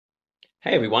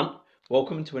Hey everyone,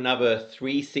 welcome to another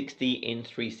 360 in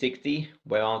 360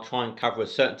 where I'll try and cover a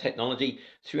certain technology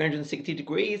 360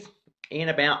 degrees in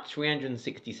about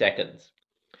 360 seconds.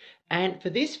 And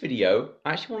for this video,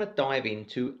 I actually want to dive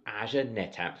into Azure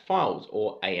NetApp Files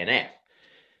or ANF.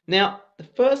 Now, the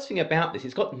first thing about this,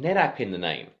 it's got NetApp in the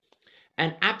name.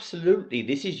 And absolutely,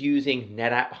 this is using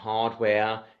NetApp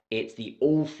hardware. It's the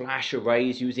all-flash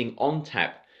arrays using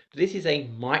ONTAP. This is a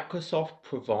Microsoft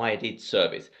provided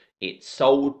service. It's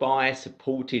sold by,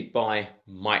 supported by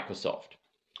Microsoft.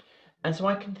 And so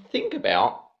I can think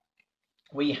about,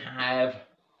 we have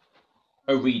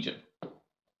a region.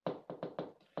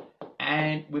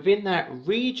 And within that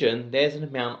region, there's an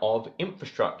amount of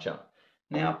infrastructure.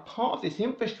 Now, part of this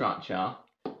infrastructure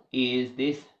is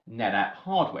this NetApp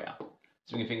hardware.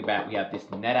 So we can think about, we have this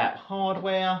NetApp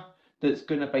hardware that's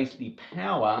going to basically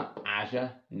power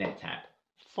Azure NetApp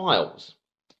Files.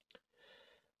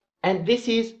 And this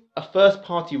is a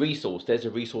first-party resource. There's a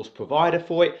resource provider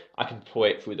for it. I can deploy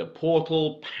it through the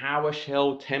portal,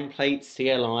 PowerShell, templates,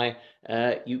 CLI,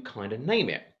 you kind of name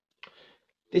it.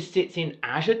 This sits in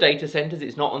Azure data centers.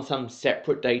 It's not on some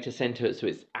separate data center. So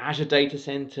it's Azure data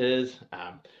centers,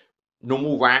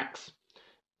 normal racks,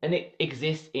 and it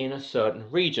exists in a certain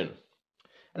region.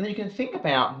 And then you can think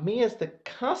about me as the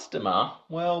customer.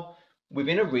 Well,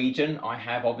 within a region, I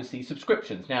have obviously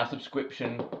subscriptions. Now,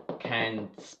 subscription can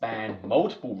span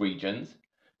multiple regions,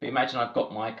 but imagine I've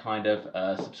got my kind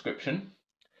of subscription.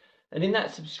 And in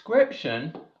that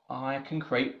subscription, I can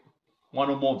create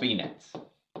one or more VNets.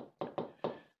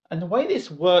 And the way this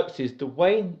works is the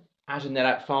way Azure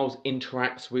NetApp Files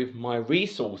interacts with my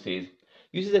resources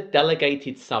uses a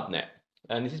delegated subnet.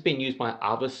 And this has been used by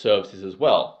other services as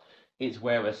well. It's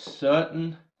where a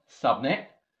certain subnet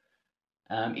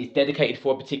is dedicated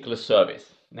for a particular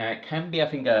service. Now it can be, I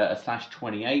think, a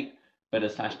 /28, but a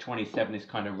 /27 is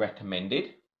kind of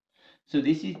recommended. So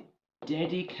this is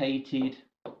dedicated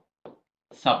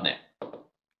subnet.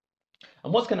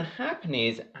 And what's going to happen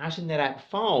is Azure NetApp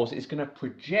Files is going to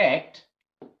project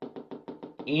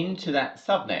into that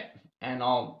subnet, and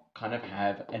I'll kind of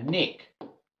have a NIC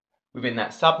within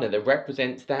that subnet that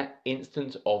represents that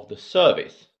instance of the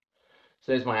service.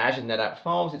 So there's my Azure NetApp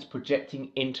Files, it's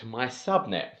projecting into my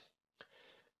subnet.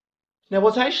 Now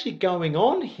what's actually going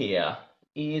on here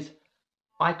is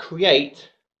I create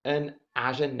an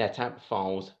Azure NetApp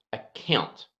Files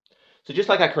account. So just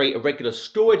like I create a regular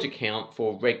storage account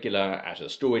for regular Azure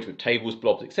storage with tables,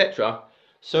 blobs, etc.,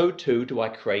 so too do I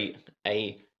create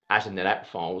a Azure NetApp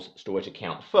Files storage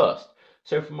account first.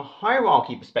 So from a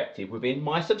hierarchy perspective, within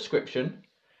my subscription,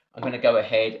 I'm going to go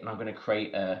ahead and I'm going to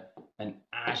create an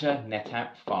Azure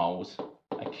NetApp Files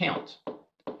account.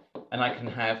 And I can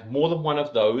have more than one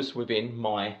of those within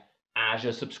my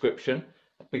Azure subscription.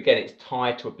 But again, it's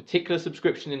tied to a particular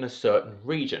subscription in a certain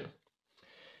region.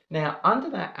 Now, under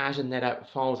that Azure NetApp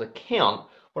Files account,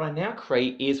 what I now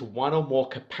create is one or more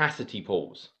capacity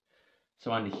pools.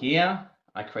 So under here,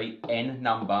 I create n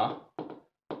number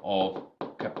of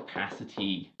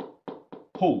capacity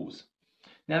pools.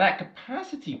 Now that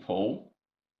capacity pool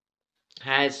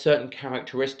has certain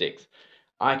characteristics.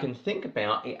 I can think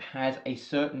about it has a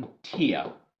certain tier.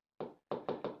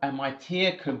 And my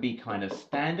tier can be kind of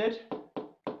standard,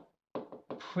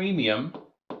 premium,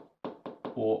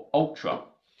 or ultra.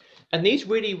 And these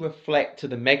really reflect to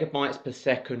the megabytes per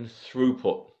second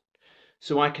throughput.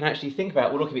 So I can actually think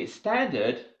about, well, look, if it's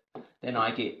standard, then I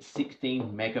get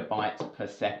 16 megabytes per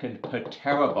second per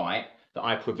terabyte that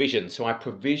I provision. So I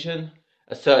provision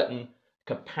a certain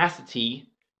capacity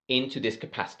into this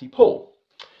capacity pool.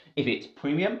 If it's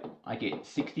premium, I get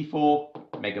 64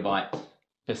 megabytes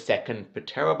per second per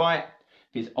terabyte.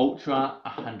 If it's ultra,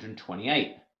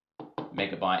 128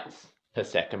 megabytes per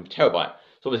second per terabyte.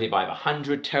 So obviously if I have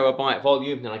 100 terabyte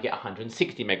volume, then I get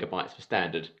 160 megabytes for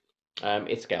standard.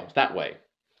 It scales that way.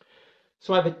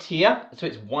 So I have a tier, so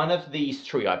it's one of these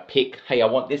three. I pick, hey, I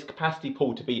want this capacity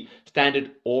pool to be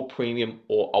standard or premium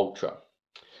or ultra.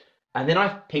 And then I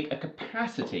pick a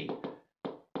capacity.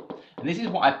 And this is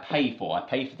what I pay for. I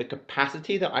pay for the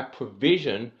capacity that I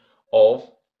provision of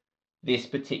this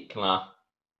particular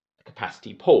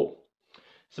capacity pool.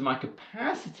 So my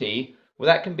capacity, well,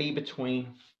 that can be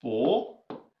between 4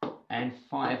 and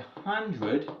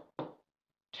 500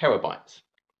 terabytes.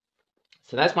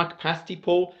 So that's my capacity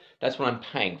pool. That's what I'm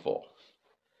paying for.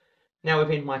 Now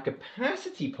within my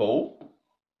capacity pool,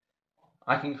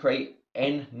 I can create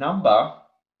n number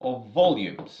of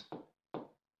volumes.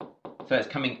 So it's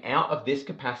coming out of this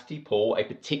capacity pool, a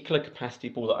particular capacity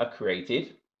pool that I've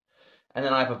created, and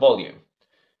then I have a volume.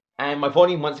 And my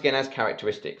volume once again has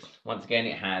characteristics. Once again,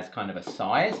 it has kind of a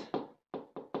size,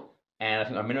 and I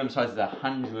think my minimum size is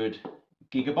 100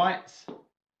 gigabytes,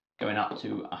 going up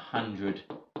to 100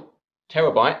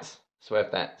 terabytes. So I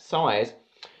have that size.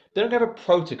 Then I'm going to have a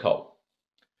protocol.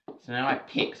 So now I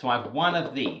pick, so I have one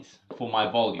of these for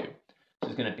my volume. So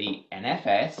it's going to be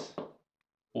NFS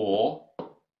or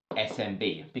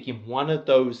SMB. I'm picking one of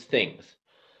those things.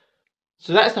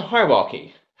 So that's the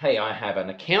hierarchy. Hey, I have an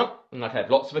account, and I can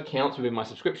have lots of accounts within my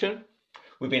subscription.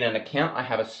 Within an account, I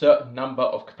have a certain number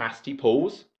of capacity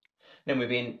pools. Then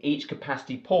within each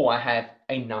capacity pool, I have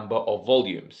a number of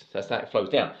volumes. So that's how it flows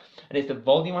down. And it's the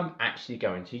volume I'm actually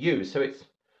going to use. So it's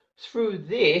through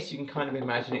this, you can kind of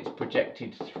imagine it's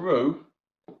projected through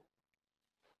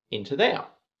into there.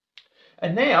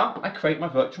 And now I create my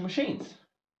virtual machines.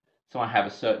 So I have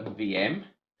a certain VM,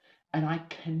 and I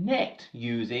connect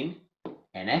using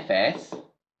NFS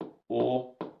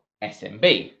or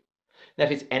SMB. Now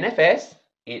if it's NFS,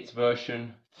 it's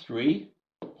version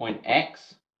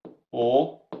 3.x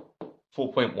or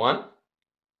 4.1.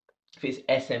 If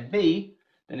it's SMB,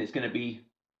 then it's going to be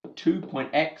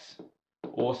 2.x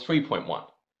or 3.1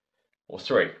 or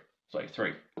 3.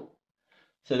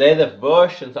 So they're the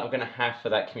versions that I'm going to have for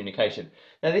that communication.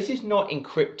 Now this is not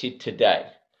encrypted today.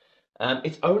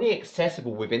 It's only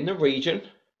accessible within the region,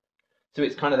 so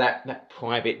it's kind of that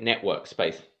private network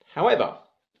space. However,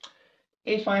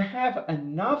 if I have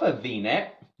another VNet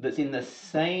that's in the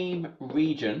same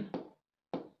region,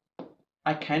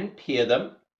 I can peer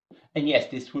them, and yes,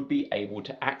 this would be able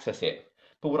to access it.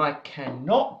 But what I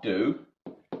cannot do,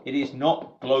 it is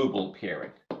not global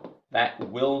peering. That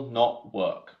will not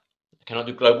work. I cannot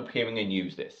do global peering and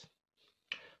use this.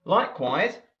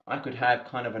 Likewise, I could have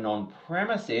kind of an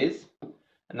on-premises,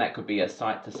 and that could be a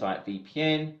site-to-site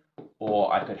VPN,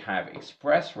 or I could have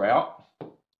ExpressRoute,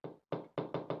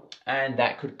 and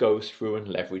that could go through and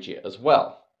leverage it as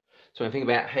well. So I think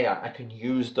about, hey, I can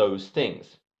use those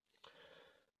things.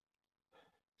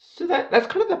 So that's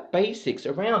kind of the basics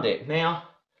around it. Now,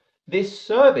 this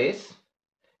service,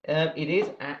 it is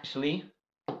actually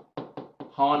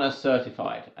HANA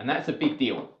certified, and that's a big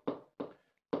deal.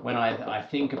 When I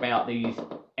think about these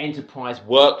enterprise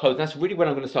workloads, that's really when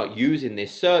I'm going to start using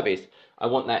this service. I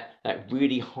want that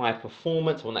really high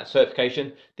performance, I want that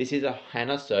certification. This is a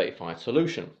HANA certified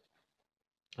solution.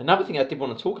 Another thing I did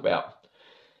want to talk about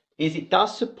is it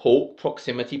does support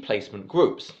proximity placement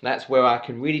groups. That's where I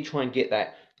can really try and get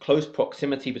that close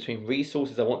proximity between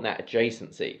resources. I want that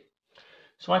adjacency.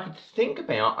 So I could think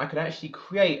about, I could actually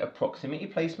create a proximity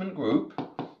placement group.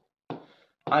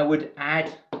 I would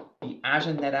add the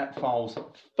Azure NetApp Files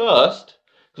first,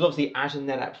 because obviously Azure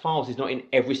NetApp Files is not in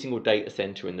every single data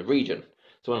center in the region.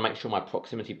 So I want to make sure my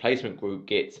proximity placement group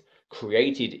gets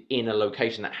created in a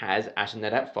location that has Azure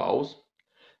NetApp Files.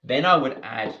 Then I would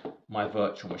add my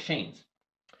virtual machines.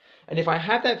 And if I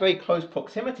have that very close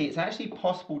proximity, it's actually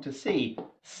possible to see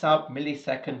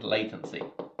sub-millisecond latency.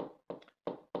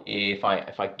 If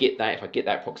I get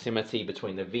that proximity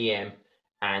between the VM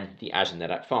and the Azure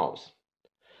NetApp Files.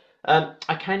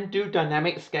 I can do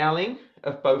dynamic scaling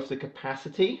of both the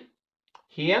capacity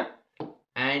here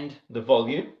and the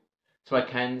volume. So I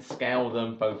can scale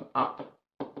them both up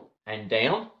and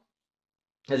down.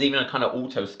 There's even a kind of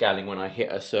auto scaling when I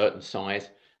hit a certain size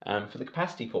for the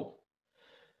capacity pool.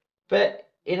 But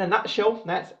in a nutshell,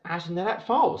 that's Azure NetApp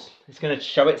Files. It's going to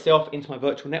show itself into my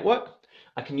virtual network.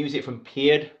 I can use it from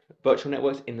peered virtual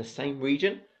networks in the same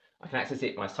region. I can access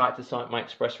it my site-to-site, my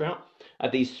ExpressRoute. I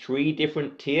have these 3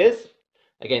 different tiers.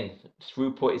 Again,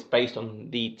 throughput is based on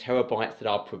the terabytes that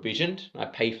are provisioned. I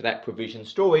pay for that provisioned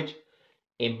storage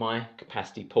in my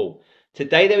capacity pool.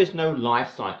 Today, there is no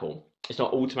life cycle. It's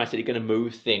not automatically going to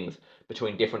move things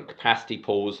between different capacity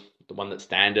pools, the one that's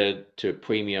standard to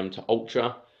premium to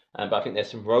ultra. But I think there's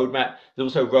some roadmap.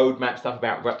 There's also roadmap stuff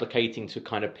about replicating to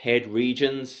kind of paired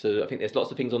regions. So I think there's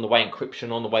lots of things on the way,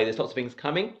 encryption on the way. There's lots of things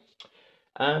coming.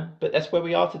 But that's where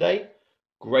we are today.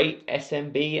 Great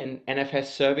SMB and NFS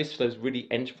service for those really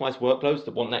enterprise workloads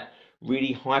that want that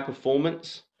really high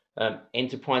performance,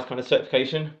 enterprise kind of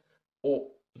certification, or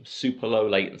super low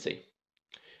latency.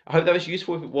 I hope that was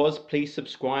useful. If it was, please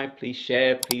subscribe, please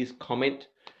share, please comment.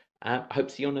 I hope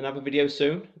to see you on another video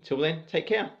soon. Until then, take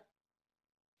care.